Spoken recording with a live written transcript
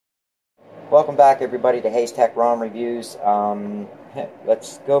Welcome back, everybody, to S.i.Xrom Reviews.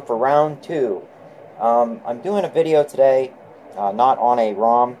 Let's go for round 2. I'm doing a video today, not on a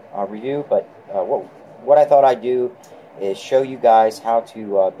ROM review, but what I thought I'd do is show you guys how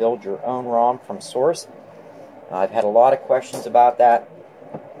to build your own ROM from source. I've had a lot of questions about that,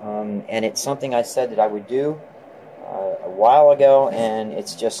 and it's something I said that I would do a while ago, and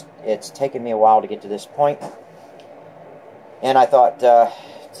it's taken me a while to get to this point. And I thought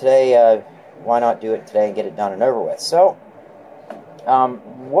today, why not do it today and get it done and over with? So,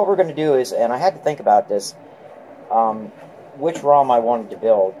 what we're going to do is, and I had to think about this, which ROM I wanted to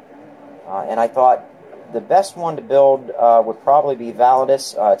build. And I thought the best one to build would probably be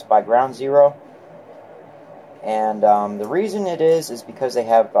Validus. It's by Ground Zero. And the reason it is because they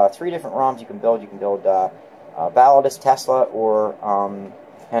have 3 different ROMs you can build. You can build Validus, Tesla, or,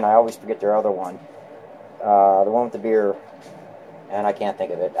 and I always forget their other one. The one with the beer, and I can't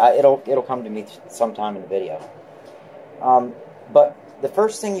think of it. It'll come to me sometime in the video. But the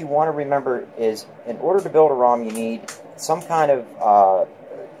first thing you want to remember is, in order to build a ROM, you need some kind of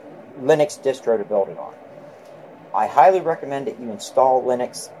Linux distro to build it on. I highly recommend that you install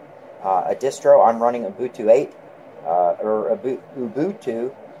Linux, a distro. I'm running Ubuntu 8, or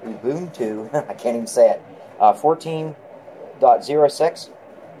Ubuntu, I can't even say it, 14.06.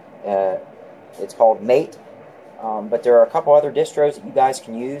 It's called Mate. But there are a couple other distros that you guys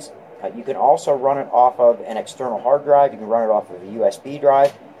can use. You can also run it off of an external hard drive. You can run it off of a USB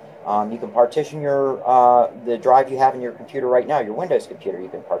drive. You can partition the drive you have in your computer right now, your Windows computer. You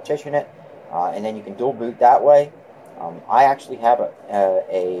can partition it, and then you can dual boot that way. I actually have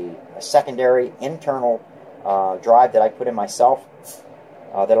a secondary internal drive that I put in myself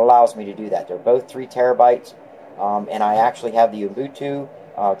that allows me to do that. They're both 3 terabytes, and I actually have the Ubuntu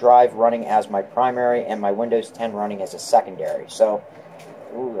drive running as my primary and my Windows 10 running as a secondary. So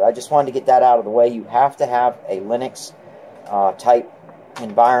I just wanted to get that out of the way. You have to have a Linux type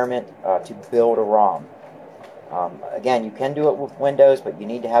environment to build a ROM. Again, you can do it with Windows, but you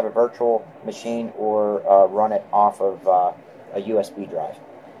need to have a virtual machine or run it off of a USB drive.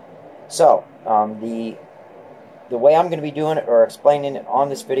 So the way I'm going to be doing it or explaining it on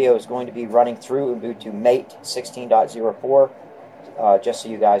this video is going to be running through Ubuntu Mate 16.04. Just so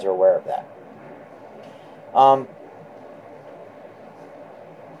you guys are aware of that.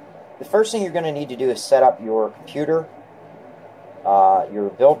 The first thing you're going to need to do is set up your computer, your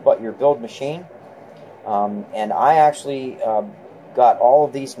build machine. And I actually got all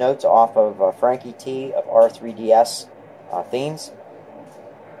of these notes off of Frankie T of R3DS Themes.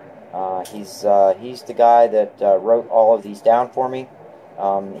 He's the guy that wrote all of these down for me.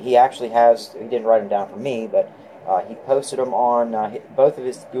 He didn't write them down for me, but he posted them on both of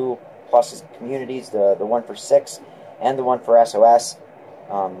his Google Plus communities, the one for 6 and the one for SOS.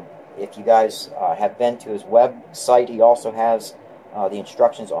 If you guys have been to his website, he also has the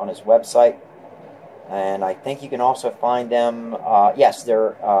instructions on his website. And I think you can also find them, yes,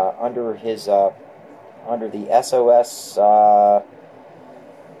 they're under the SOS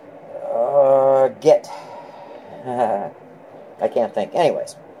Git. I can't think.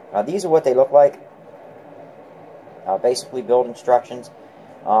 Anyways, these are what they look like. Basically build instructions.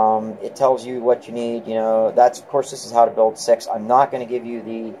 It tells you what you need. Of course, this is how to build 6. I'm not going to give you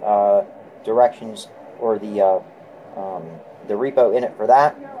the directions or the repo in it for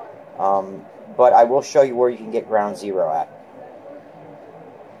that, but I will show you where you can get Ground Zero at.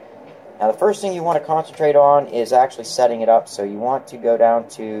 Now, the first thing you want to concentrate on is actually setting it up. So you want to go down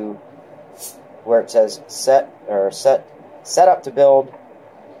to where it says set up to build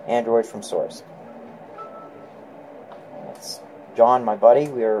Android from source. John, my buddy,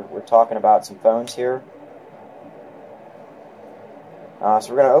 we're talking about some phones here. So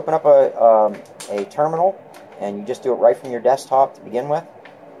we're going to open up a terminal, and you just do it right from your desktop to begin with.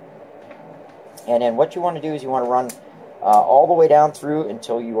 And then what you want to do is you want to run all the way down through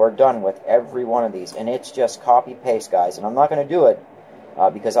until you are done with every one of these. And it's just copy-paste, guys. And I'm not going to do it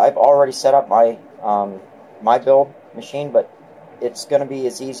because I've already set up my, my build machine, but it's going to be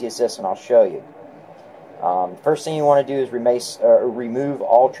as easy as this, and I'll show you. First thing you want to do is remove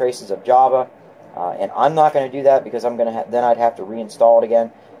all traces of Java, and I'm not going to do that because then I'd have to reinstall it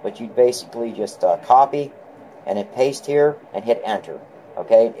again. But you'd basically just copy and then paste here and hit enter.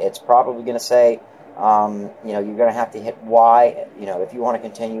 Okay, it's probably going to say, you're going to have to hit Y. If you want to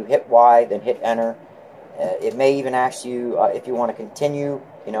continue, hit Y, then hit enter. It may even ask you if you want to continue,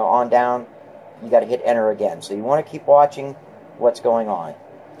 on down. You got to hit enter again. So you want to keep watching what's going on.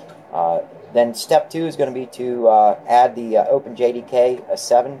 Then step 2 is going to be to add the OpenJDK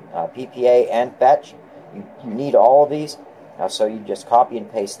 7, PPA, and fetch. You need all of these. So you just copy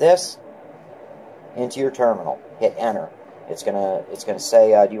and paste this, into your terminal. Hit enter. It's gonna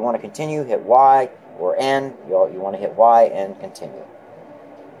say, do you want to continue? Hit Y or N. You want to hit Y and continue.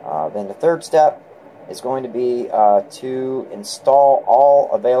 Then the third step is going to be to install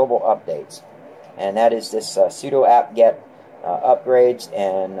all available updates, and that is this sudo apt get upgrades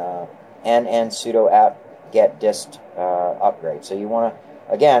and sudo apt get dist upgrade. So you want to,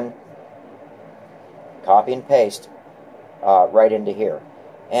 again, copy and paste right into here.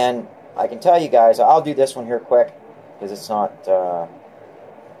 And I can tell you guys, I'll do this one here quick because it's not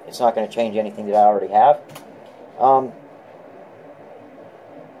going to change anything that I already have.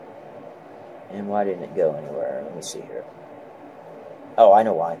 And why didn't it go anywhere? Let me see here. Oh, I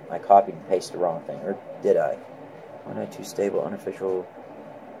know why. I copied and pasted the wrong thing. Or did I? 192 stable, unofficial,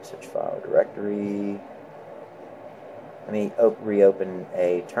 such file directory. Let me reopen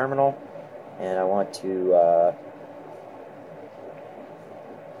a terminal. And I want to,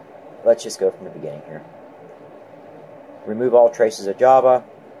 let's just go from the beginning here. Remove all traces of Java.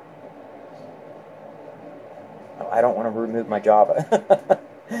 Oh, I don't want to remove my Java.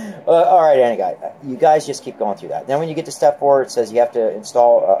 Alright, anyway, you guys just keep going through that. Then when you get to step 4, it says you have to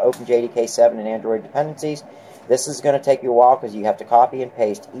install OpenJDK 7 and Android dependencies. This is going to take you a while because you have to copy and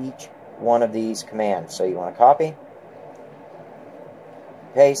paste each one of these commands. So you want to copy,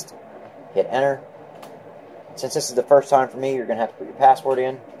 paste, hit enter. Since this is the first time for me, you're going to have to put your password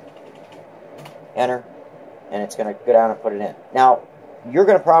in, enter, and it's going to go down and put it in. Now, you're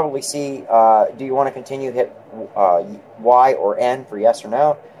going to probably see, do you want to continue, hit Y or N for yes or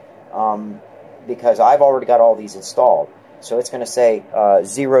no, because I've already got all these installed. So it's going to say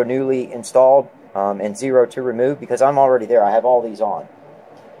 0 newly installed and 0 to remove because I'm already there. I have all these on.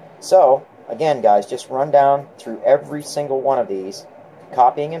 So, again, guys, just run down through every single one of these,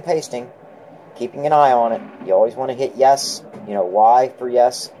 copying and pasting, keeping an eye on it. You always want to hit yes, Y for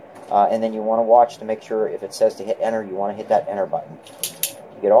yes, and then you want to watch to make sure if it says to hit enter, you want to hit that enter button.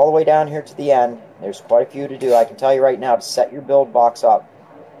 You get all the way down here to the end. There's quite a few to do. I can tell you right now, to set your build box up,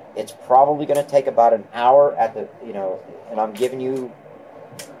 it's probably going to take about an hour at the, and I'm giving you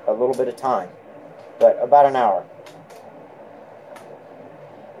a little bit of time, but about an hour.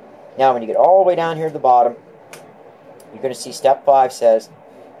 Now, when you get all the way down here to the bottom, you're going to see step 5 says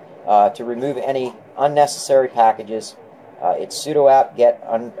to remove any unnecessary packages. It's sudo apt get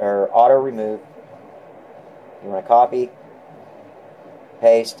or auto remove. You want to copy,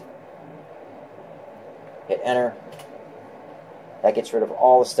 paste, hit enter. That gets rid of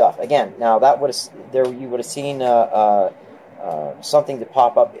all the stuff. Again, now that would have you would have seen something to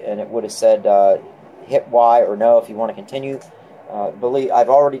pop up, and it would have said hit Y or no if you want to continue. Believe I've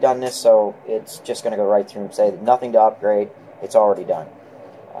already done this, so it's just going to go right through and say nothing to upgrade. It's already done.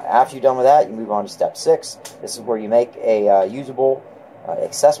 After you're done with that, you move on to step 6. This is where you make a usable,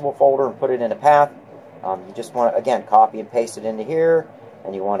 accessible folder and put it in a path. You just want to, again, copy and paste it into here,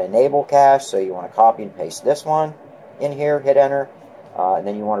 and you want to enable cache, so you want to copy and paste this one in here, hit enter, and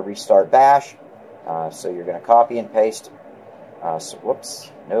then you want to restart bash, so you're going to copy and paste,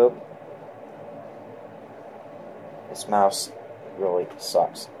 whoops, nope, this mouse really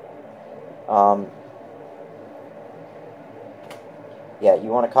sucks. Yeah, you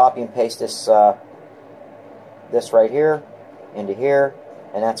want to copy and paste this this right here into here,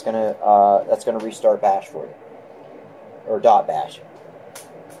 and that's gonna restart bash for you, or .bash.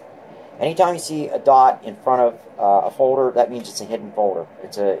 Anytime you see a dot in front of a folder, that means it's a hidden folder.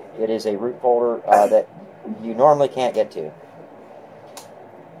 It is a root folder that you normally can't get to.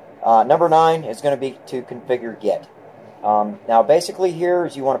 Number 9 is going to be to configure Git. Now, basically, here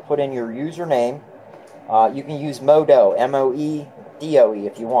is you want to put in your username. You can use Modo, M-O-E-D-O-E,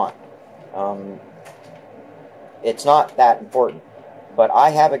 if you want. It's not that important, but I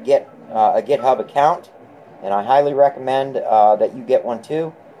have a GitHub account, and I highly recommend that you get one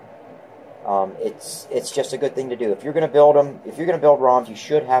too. It's just a good thing to do. If you're going to build ROMs, you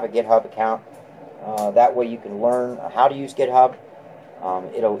should have a GitHub account. That way, you can learn how to use GitHub.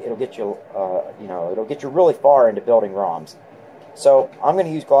 It'll get you it'll get you really far into building ROMs. So I'm going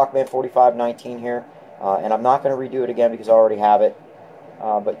to use Glockman 4519 here, and I'm not going to redo it again because I already have it.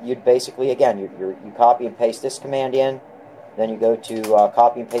 But you'd basically, again, you copy and paste this command in, then you go to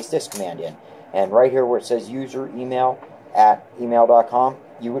copy and paste this command in, and right here where it says user email at email.com,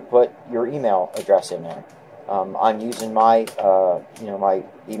 you would put your email address in there. I'm using my my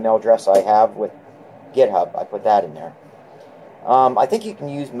email address I have with GitHub. I put that in there. I think you can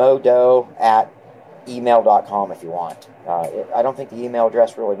use modo at email.com if you want. I don't think the email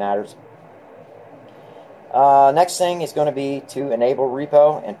address really matters. Next thing is going to be to enable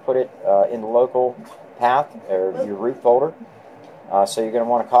repo and put it in the local path or your root folder. So you're going to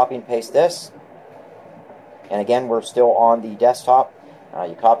want to copy and paste this, And again, we're still on the desktop.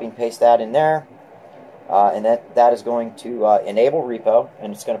 You copy and paste that in there, and that is going to enable repo,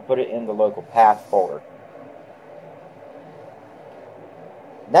 and it's going to put it in the local path folder.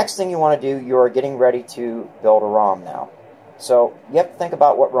 Next thing you want to do, you are getting ready to build a ROM now. So you have to think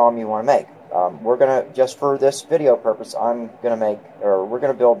about what ROM you want to make. We're going to, just for this video purpose, we're going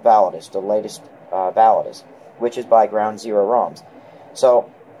to build Validus, the latest Validus, which is by Ground Zero ROMs.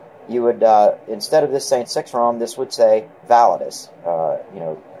 So you would, instead of this saying S.i.Xrom, this would say Validus,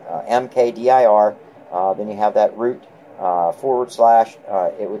 MKDIR, then you have that root /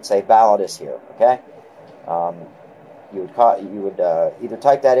 it would say Validus here, okay? You would either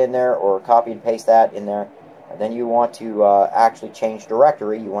type that in there or copy and paste that in there. And then you want to actually change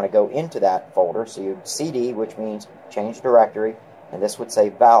directory. You want to go into that folder. So you cd, which means change directory, and this would say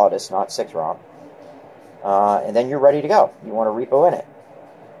Validus, not S.i.Xrom. And then you're ready to go. You want to repo in it.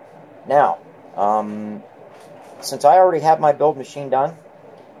 Now, since I already have my build machine done,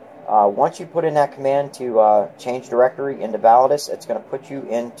 once you put in that command to change directory into Validus, it's going to put you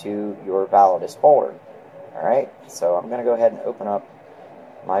into your Validus folder. Alright, so I'm going to go ahead and open up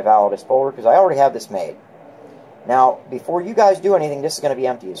my Validus folder because I already have this made. Now, before you guys do anything, this is going to be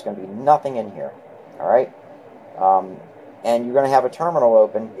empty. There's going to be nothing in here. Alright? And you're going to have a terminal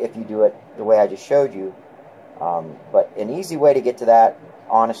open if you do it the way I just showed you. But an easy way to get to that,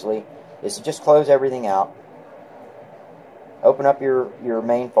 honestly, is to just close everything out. Open up your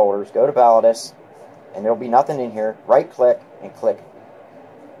main folders, go to Validus, and there'll be nothing in here. Right-click and click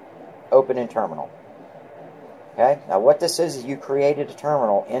Open in Terminal. Okay? Now what this is you created a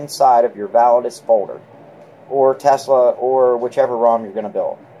terminal inside of your Validus folder, or Tesla, or whichever ROM you're going to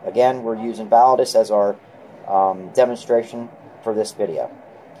build. Again, we're using Validus as our demonstration for this video.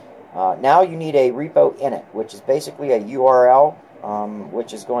 Now you need a repo init, which is basically a URL,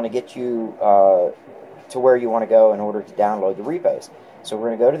 which is going to get you to where you want to go in order to download the repos. So we're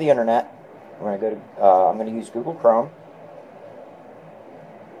going to go to the internet. We're going to go to, I'm going to use Google Chrome.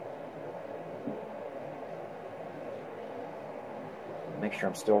 Make sure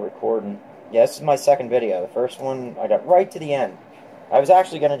I'm still recording. Yeah, this is my second video. The first one, I got right to the end. I was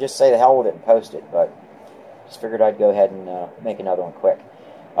actually going to just say the hell with it and post it, but just figured I'd go ahead and make another one quick.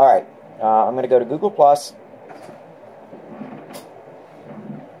 Alright, I'm going to go to Google+,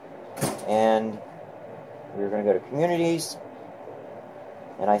 and we're going to go to Communities,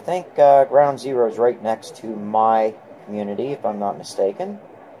 and I think Ground Zero is right next to my community, if I'm not mistaken.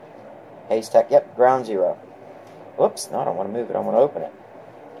 Haystack, yep, Ground Zero. Whoops, no, I don't want to move it, I want to open it.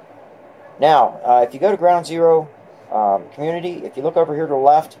 Now, if you go to Ground Zero community, if you look over here to the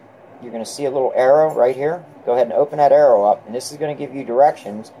left, you're going to see a little arrow right here. Go ahead and open that arrow up, and this is going to give you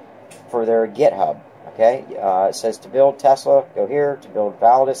directions for their GitHub. Okay, it says to build Tesla, go here. To build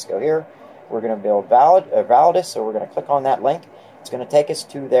Validus, go here. We're going to build Validus, so we're going to click on that link. It's going to take us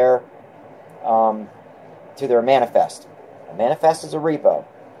to their manifest. A manifest is a repo.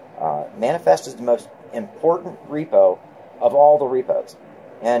 Manifest is the most important repo of all the repos.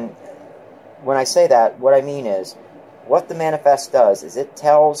 And when I say that, what I mean is, what the manifest does is it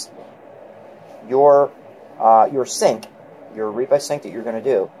tells your sync, your repo sync that you're going to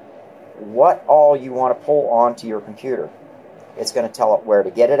do, what all you want to pull onto your computer. It's going to tell it where to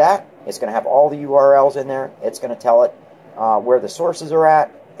get it at. It's going to have all the URLs in there. It's going to tell it where the sources are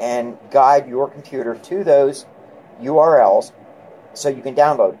at and guide your computer to those URLs so you can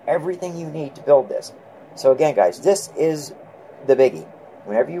download everything you need to build this. So again, guys, this is the biggie.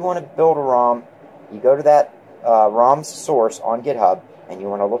 Whenever you want to build a ROM, you go to that ROM's source on GitHub, and you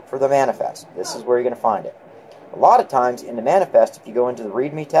want to look for the manifest. This is where you're going to find it. A lot of times in the manifest, if you go into the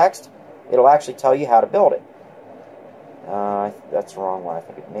README text, it'll actually tell you how to build it. That's the wrong one. I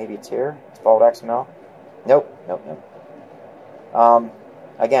think maybe it's here. It's called XML. Nope.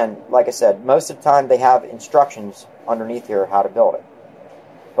 Again, like I said, most of the time they have instructions underneath here how to build it.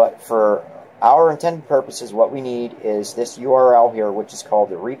 But for our intended purposes, what we need is this URL here, which is called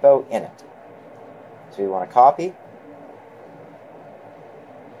the repo init. So you want to copy.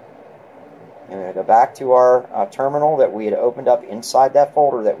 And we're going to go back to our terminal that we had opened up inside that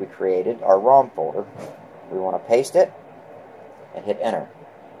folder that we created, our ROM folder. We want to paste it and hit enter.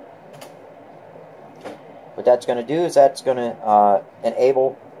 What that's going to do is that's going to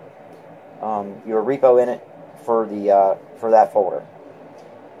enable your repo init for that folder.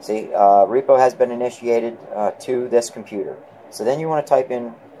 See, repo has been initiated to this computer. So then you want to type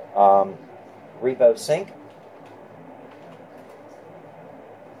in repo sync.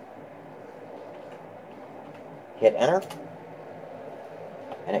 Hit enter.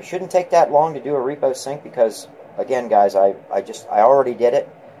 And it shouldn't take that long to do a repo sync because, again, guys, I already did it.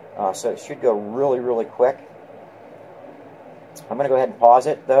 So it should go really, really quick. I'm going to go ahead and pause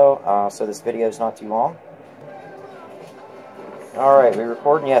it, though, so this video is not too long. Alright, we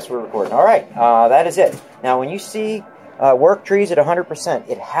recording? Yes, we're recording. Alright, that is it. Now, when you see work trees at 100%,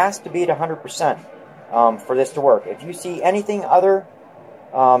 it has to be at 100% for this to work. If you see anything other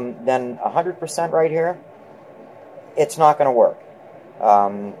than 100% right here, it's not going to work.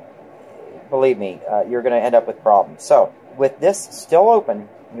 Believe me, you're going to end up with problems. So, with this still open,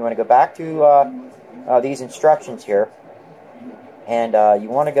 you want to go back to these instructions here, and you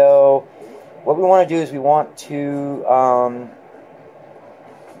want to go. What we want to do is we want to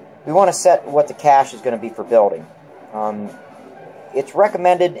set what the cache is going to be for building. It's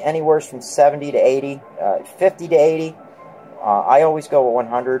recommended anywhere from 70 to 80, 50 to 80. I always go with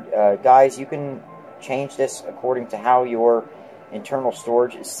 100. Guys, you can change this according to how your internal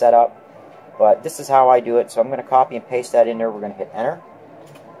storage is set up, but this is how I do it. So I'm going to copy and paste that in there. We're going to hit enter,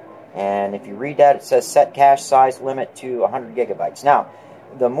 and if you read that, it says set cache size limit to 100 gigabytes. Now,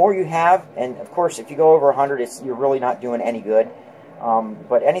 the more you have, and of course if you go over 100, you're really not doing any good,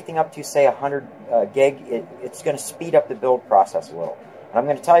 but anything up to say 100 gig, it's going to speed up the build process a little. And I'm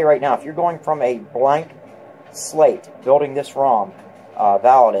going to tell you right now, if you're going from a blank slate building this ROM,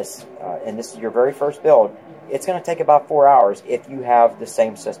 Validus, and this is your very first build, it's going to take about 4 hours if you have the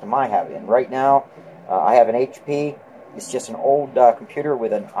same system I have. And right now, I have an HP. It's just an old computer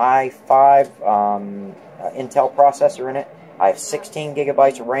with an i5 Intel processor in it. I have 16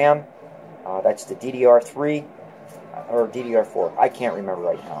 gigabytes of RAM. That's the DDR3 or DDR4. I can't remember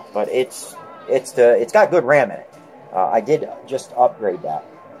right now, but it's got good RAM in it. I did just upgrade that.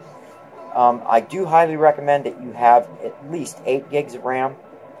 I do highly recommend that you have at least 8 gigs of RAM.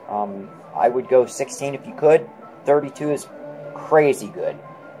 I would go 16 if you could. 32 is crazy good.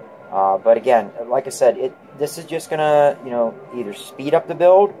 But again, like I said, this is just gonna, either speed up the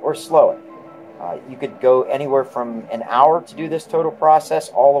build or slow it. You could go anywhere from an hour to do this total process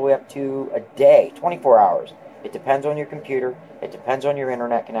all the way up to a day, 24 hours. It depends on your computer, it depends on your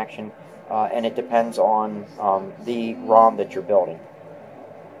internet connection, and it depends on the ROM that you're building.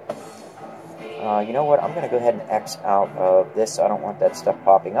 You know what, I'm going to go ahead and X out of this. I don't want that stuff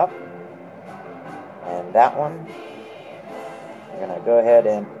popping up. And that one, I'm going to go ahead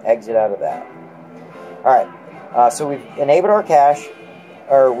and exit out of that. Alright, so we've enabled our cache,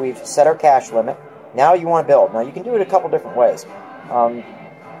 or we've set our cache limit. Now you want to build. Now you can do it a couple different ways.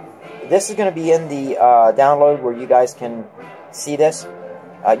 This is going to be in the download where you guys can see this.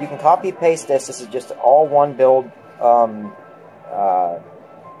 You can copy and paste this. This is just all one build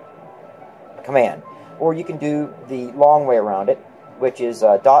command. Or you can do the long way around it, which is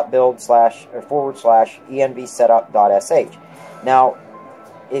 .build / envsetup.sh. Now,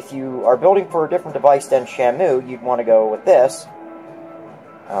 if you are building for a different device than Shamu, you'd want to go with this.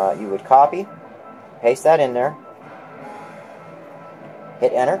 You would copy, paste that in there,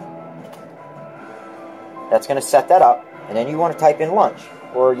 hit enter. That's going to set that up, and then you want to type in lunch,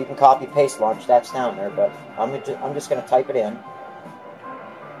 or you can copy paste lunch. That's down there, but I'm just going to type it in.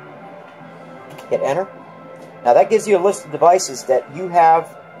 Hit enter. Now that gives you a list of devices that you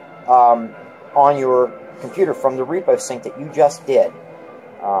have on your computer from the repo sync that you just did.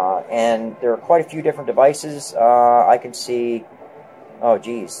 And there are quite a few different devices. I can see, oh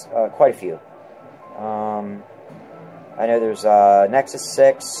geez, quite a few. I know there's Nexus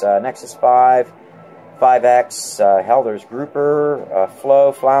 6, Nexus 5, 5X, hell, there's Grouper,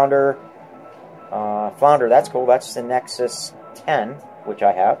 Flow, Flounder. Flounder, that's cool. That's the Nexus 10, which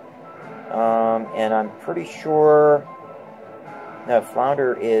I have. And I'm pretty sure, no,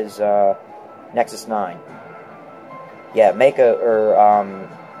 Flounder is Nexus 9. Yeah,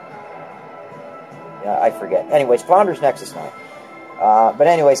 I forget. Anyways, Flounder's Nexus 9. But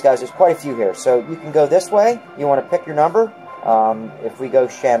anyways, guys, there's quite a few here. So you can go this way. You want to pick your number. If we go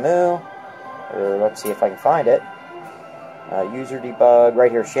Shamu, or let's see if I can find it. User debug,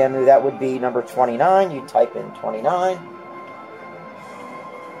 right here, Shamu, that would be number 29. You type in 29.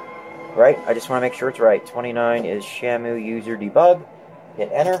 Right? I just want to make sure it's right. 29 is Shamu user debug. Hit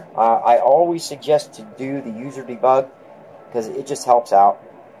enter. I always suggest to do the user debug because it just helps out.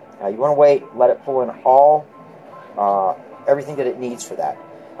 You want to wait, let it pull in all everything that it needs for that.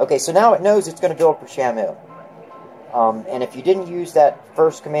 Okay, so now it knows it's going to build for Shamu. And if you didn't use that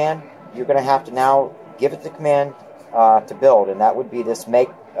first command, you're going to have to now give it the command to build, and that would be this make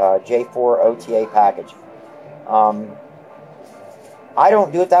J4 OTA package. I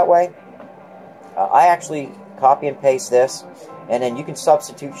don't do it that way. I actually copy and paste this, and then you can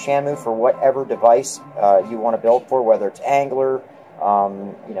substitute Shamu for whatever device you want to build for, whether it's Angler,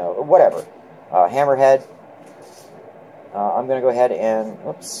 whatever. Hammerhead. I'm going to go ahead and,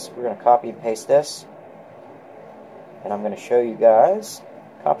 oops, we're going to copy and paste this. and I'm going to show you guys.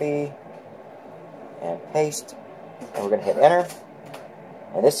 Copy and paste, and we're going to hit enter,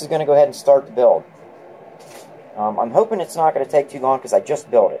 and this is going to go ahead and start the build. I'm hoping it's not going to take too long because I just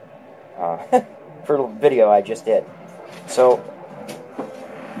built it for the video I just did. So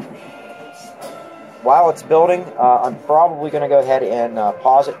while it's building, I'm probably going to go ahead and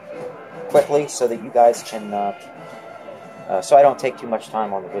pause it quickly so that you guys can, so I don't take too much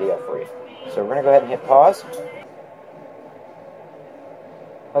time on the video for you. So we're going to go ahead and hit pause.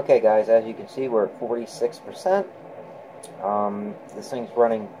 Okay guys, as you can see, we're at 46%. This thing's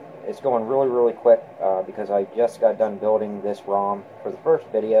running, it's going really quick because I just got done building this ROM for the first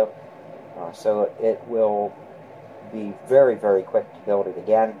video. So it will be very quick to build it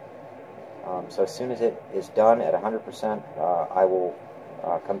again. So as soon as it is done at 100%, I will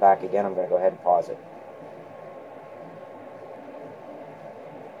come back again. I'm going to go ahead and pause it.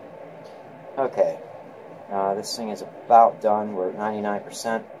 Okay. This thing is about done. We're at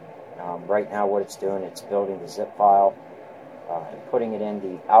 99%. Right now what it's doing, it's building the zip file and putting it in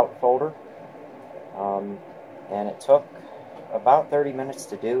the out folder. And it took about 30 minutes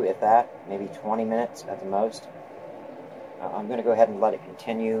to do, if that, maybe 20 minutes at the most. I'm going to go ahead and let it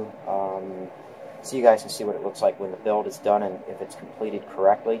continue so you guys can see what it looks like when the build is done and if it's completed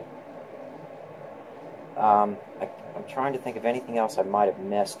correctly. I'm trying to think of anything else I might have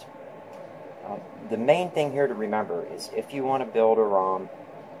missed. The main thing here to remember is if you want to build a ROM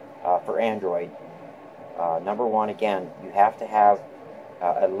for Android, number one, again, you have to have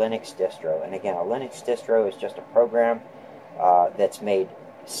a Linux distro. And again, a Linux distro is just a program that's made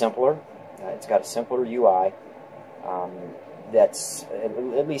simpler. It's got a simpler UI. That's,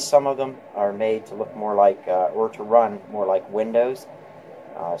 at least some of them are made to look more like, or to run more like Windows.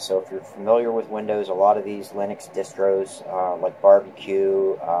 So if you're familiar with Windows, a lot of these Linux distros, like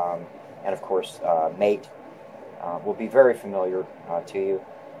Barbecue, and of course Mate, will be very familiar to you.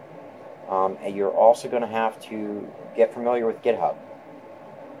 And you're also going to have to get familiar with GitHub.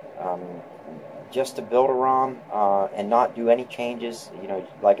 Just to build a ROM and not do any changes, you know,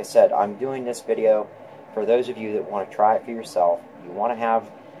 like I said, I'm doing this video for those of you that want to try it for yourself. You want to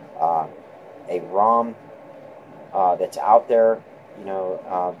have a ROM that's out there, you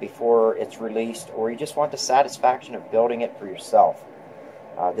know, before it's released, or you just want the satisfaction of building it for yourself.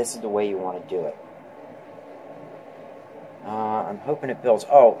 This is the way you want to do it. I'm hoping it builds.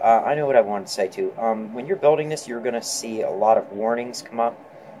 Oh, I know what I wanted to say too. When you're building this, you're going to see a lot of warnings come up.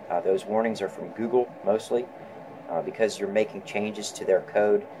 Those warnings are from Google mostly, because you're making changes to their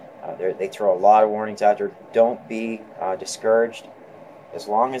code. They throw a lot of warnings out there. Don't be discouraged. As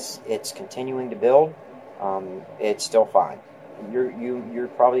long as it's continuing to build, it's still fine. You're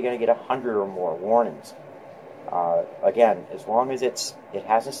probably going to get 100 or more warnings. Again, as long as it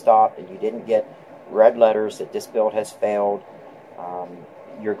hasn't stopped and you didn't get red letters that this build has failed,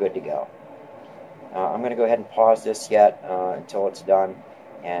 you're good to go. I'm going to go ahead and pause this yet until it's done,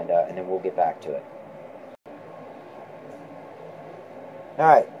 and then we'll get back to it.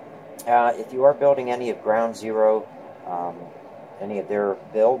 Alright, if you are building any of Ground Zero, any of their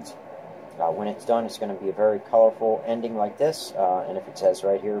builds, when it's done, it's going to be a very colorful ending like this, and if it says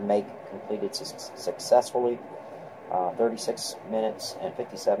right here, make completed successfully, 36 minutes and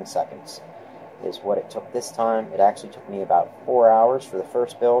 57 seconds is what it took this time. It actually took me about 4 hours for the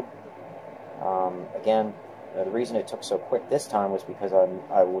first build. Again, the reason it took so quick this time was because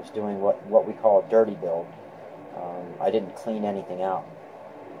I was doing what we call a dirty build. I didn't clean anything out.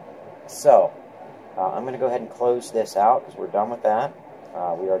 So, I'm going to go ahead and close this out because we're done with that.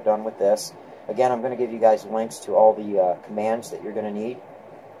 We are done with this. Again, I'm going to give you guys links to all the commands that you're going to need,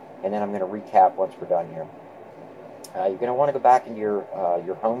 and then I'm going to recap once we're done here. You're going to want to go back into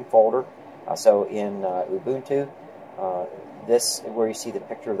your home folder. So in Ubuntu, this, where you see the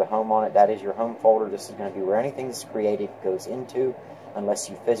picture of the home on it, that is your home folder. This is going to be where anything that's created goes into, unless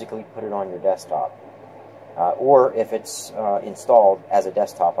you physically put it on your desktop, or if it's installed as a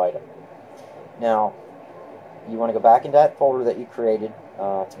desktop item. Now, you want to go back into that folder that you created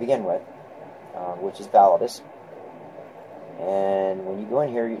to begin with, which is Validus. And when you go in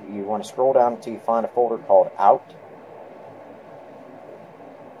here, you want to scroll down until you find a folder called Out.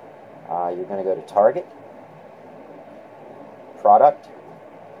 You're going to go to Target, Product,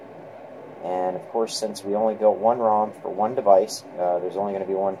 and of course, since we only built one ROM for one device, there's only going to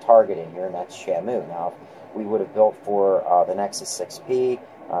be one target in here, and that's Shamu. Now, if we would have built for the Nexus 6P,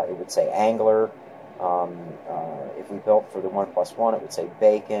 it would say Angler. If we built for the 1+1, it would say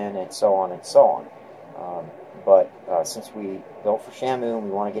Bacon, and so on and so on. But since we built for Shamu and we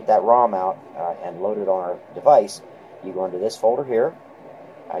want to get that ROM out and load it on our device, you go into this folder here.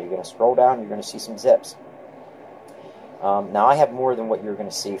 You're going to scroll down, you're going to see some zips. Now I have more than what you're going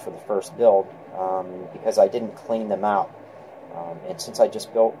to see for the first build because I didn't clean them out. And since I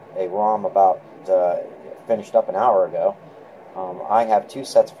just built a ROM about finished up an hour ago, I have two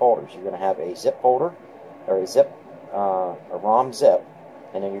sets of folders. You're going to have a zip folder, or a ROM zip,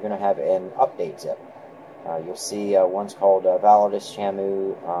 and then you're going to have an update zip. You'll see one's called Validus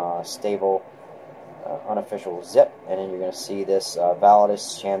Shamu Stable Unofficial Zip, and then you're going to see this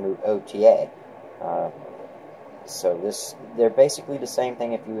Validus Shamu OTA. So they're basically the same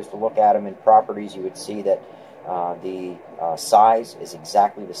thing. If you was to look at them in properties, you would see that the size is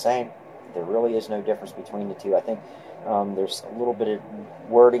exactly the same. There really is no difference between the two. I think there's a little bit of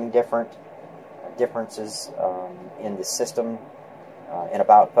wording differences in the system and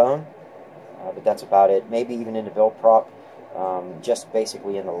about phone, but that's about it. Maybe even in the build prop, just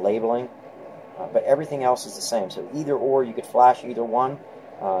basically in the labeling. But everything else is the same. So either or, you could flash either one,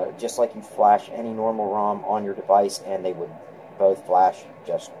 just like you flash any normal ROM on your device, and they would both flash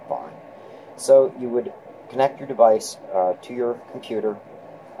just fine. So you would connect your device to your computer,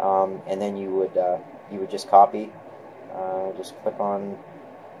 and then you would just copy. Just click on.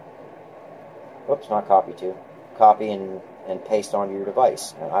 Oops, not copy to. Copy and paste onto your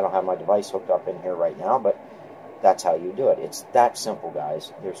device. And I don't have my device hooked up in here right now, but that's how you do it. It's that simple,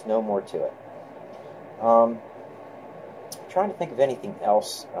 guys. There's no more to it. Trying to think of anything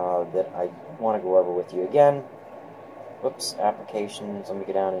else that I want to go over with you again. Whoops, applications. Let me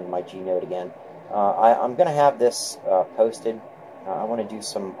go down in my G-Note again. I'm going to have this posted. I want to do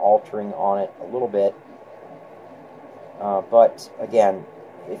some altering on it a little bit. But again,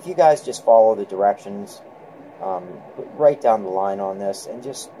 if you guys just follow the directions, right down the line on this, and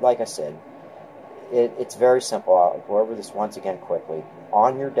just like I said, it's very simple. I'll go over this once again quickly.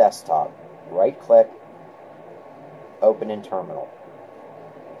 On your desktop, right-click, open in terminal.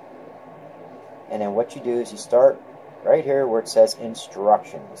 And then what you do is you start right here where it says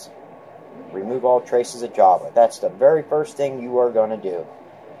instructions. Remove all traces of Java. That's the very first thing you are going to do.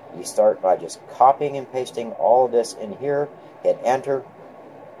 You start by just copying and pasting all of this in here. Hit enter.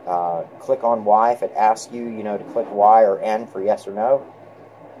 Click on Y if it asks you, to click Y or N for yes or no.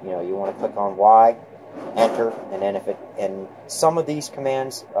 You want to click on Y, enter, and then and some of these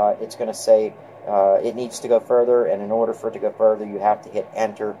commands, it's going to say it needs to go further, and in order for it to go further, you have to hit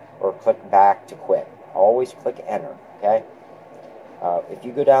enter or click back to quit. Always click enter, okay? If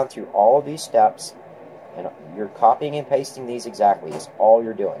you go down through all of these steps, and you're copying and pasting these exactly, is all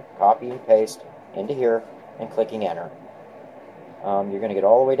you're doing. Copy and paste into here and clicking enter. You're going to get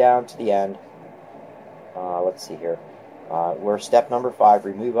all the way down to the end. Let's see here. We're step number 5,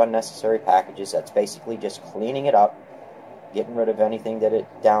 remove unnecessary packages. That's basically just cleaning it up, getting rid of anything that it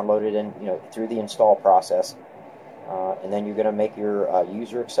downloaded in, through the install process. And then you're going to make your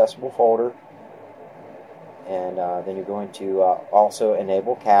user accessible folder. And then you're going to also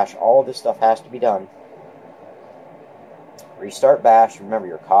enable cache. All of this stuff has to be done. Restart bash. Remember,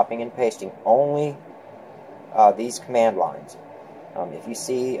 you're copying and pasting only these command lines. If you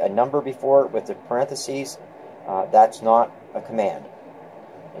see a number before it with the parentheses, that's not a command.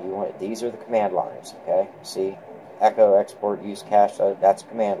 These are the command lines. Okay, see, echo, export, use cache. That's a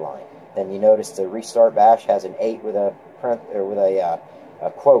command line. Then you notice the restart bash has an 8 with a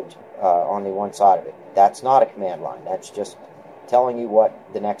quote on the one side of it. That's not a command line. That's just telling you what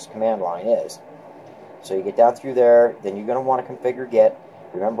the next command line is. So you get down through there. Then you're going to want to configure Git.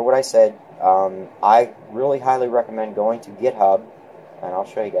 Remember what I said. I really highly recommend going to GitHub, and I'll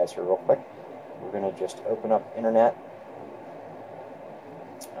show you guys here real quick. We're going to just open up Internet,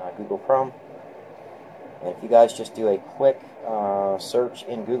 Google Chrome, and if you guys just do a quick search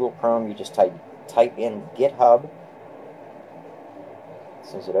in Google Chrome, you just type in GitHub.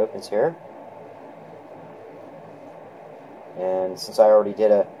 Since it opens here, and since I already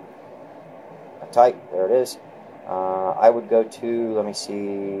did a type, there it is. I would go to, let me see,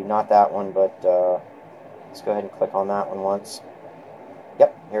 not that one, but let's go ahead and click on that one once.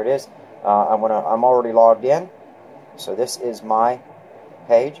 Yep, here it is. I'm already logged in, so this is my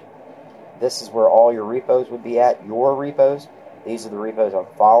page. This is where all your repos would be at. Your repos. These are the repos I'm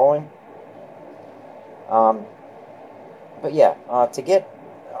following. But yeah, to get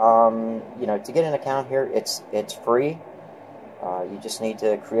to get an account here, it's free. You just need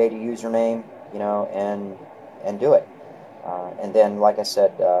to create a username, and do it. And then, like I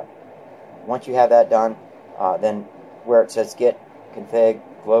said, once you have that done, then where it says git config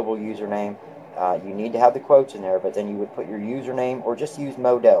global username, you need to have the quotes in there. But then you would put your username, or just use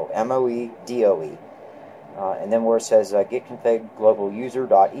modoe, M-O-E-D-O-E, and then where it says git config global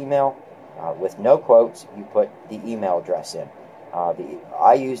user.email, with no quotes, you put the email address in.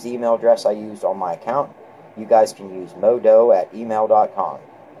 I use the email address I used on my account. you guys can use modo@email.com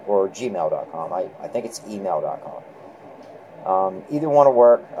or gmail.com. I think it's email.com. Either one will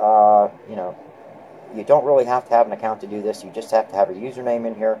work. You know, you don't really have to have an account to do this. You just have to have a username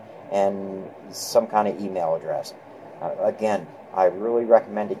in here and some kind of email address. Again, I really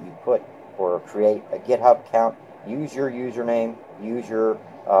recommend that you put or create a GitHub account. Use your username. Use your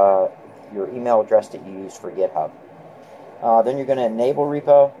email address that you use for GitHub. Then you're going to enable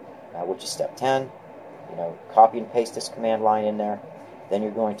repo, which is step 10. You know, copy and paste this command line in there. Then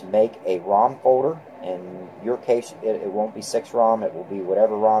you're going to make a ROM folder. In your case, it won't be S.i.Xrom. It will be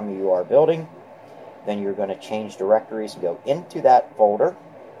whatever ROM you are building. Then you're going to change directories and go into that folder.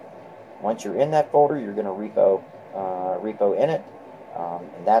 Once you're in that folder, you're going to repo init.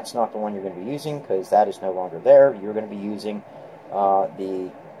 And that's not the one you're going to be using because that is no longer there. You're going to be using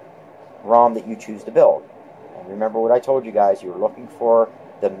the ROM that you choose to build. And remember what I told you guys, you were looking for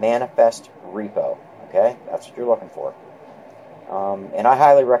the manifest repo. Okay, that's what you're looking for. And I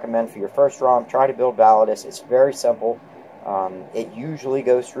highly recommend for your first ROM, try to build Validus. It's very simple. It usually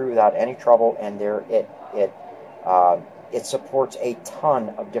goes through without any trouble, and it supports a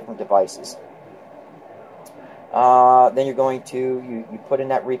ton of different devices. Then you're going to you put in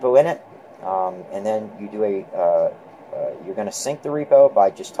that repo in it, and then you do you're going to sync the repo by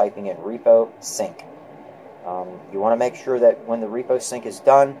just typing in repo sync. You want to make sure that when the repo sync is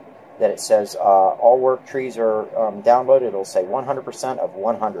done, that it says all work trees are downloaded. It'll say 100% of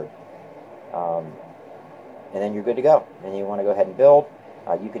 100. And then you're good to go. And you want to go ahead and build.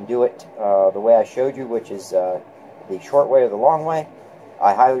 You can do it the way I showed you, which is the short way or the long way.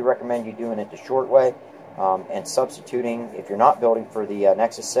 I highly recommend you doing it the short way and substituting. If you're not building for the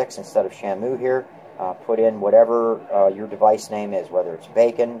Nexus 6 instead of Shamu here, put in whatever your device name is, whether it's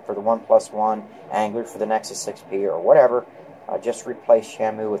Bacon for the OnePlus One, Angler for the Nexus 6P, or whatever. Just replace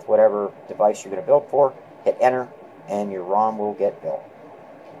Shamu with whatever device you're going to build for. Hit enter, and your ROM will get built.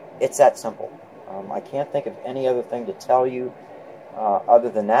 It's that simple. I can't think of any other thing to tell you other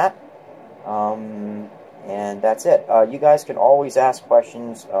than that. And that's it. You guys can always ask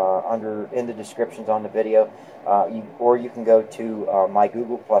questions in the descriptions on the video, or you can go to my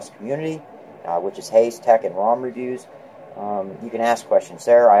Google Plus community, which is Hayes Tech and ROM Reviews. You can ask questions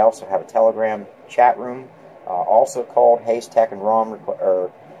there. I also have a Telegram chat room, also called Hayes Tech and ROM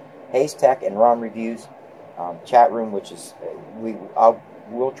Reviews chat room, which is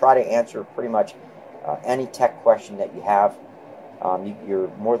we'll try to answer pretty much any tech question that you have. You're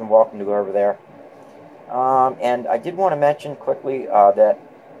more than welcome to go over there. And I did want to mention quickly that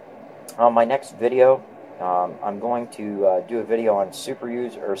on my next video, I'm going to do a video on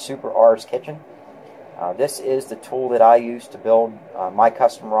Super R's Kitchen. This is the tool that I use to build my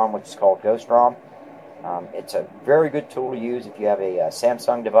custom ROM, which is called GhostROM. It's a very good tool to use if you have a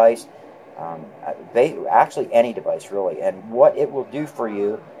Samsung device, actually any device really. And what it will do for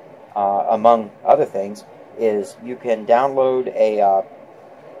you, among other things, is you can download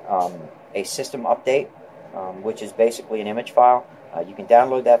a system update, which is basically an image file. You can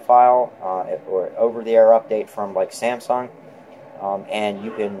download that file or over-the-air update from like Samsung, and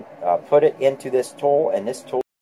you can put it into this tool, and this tool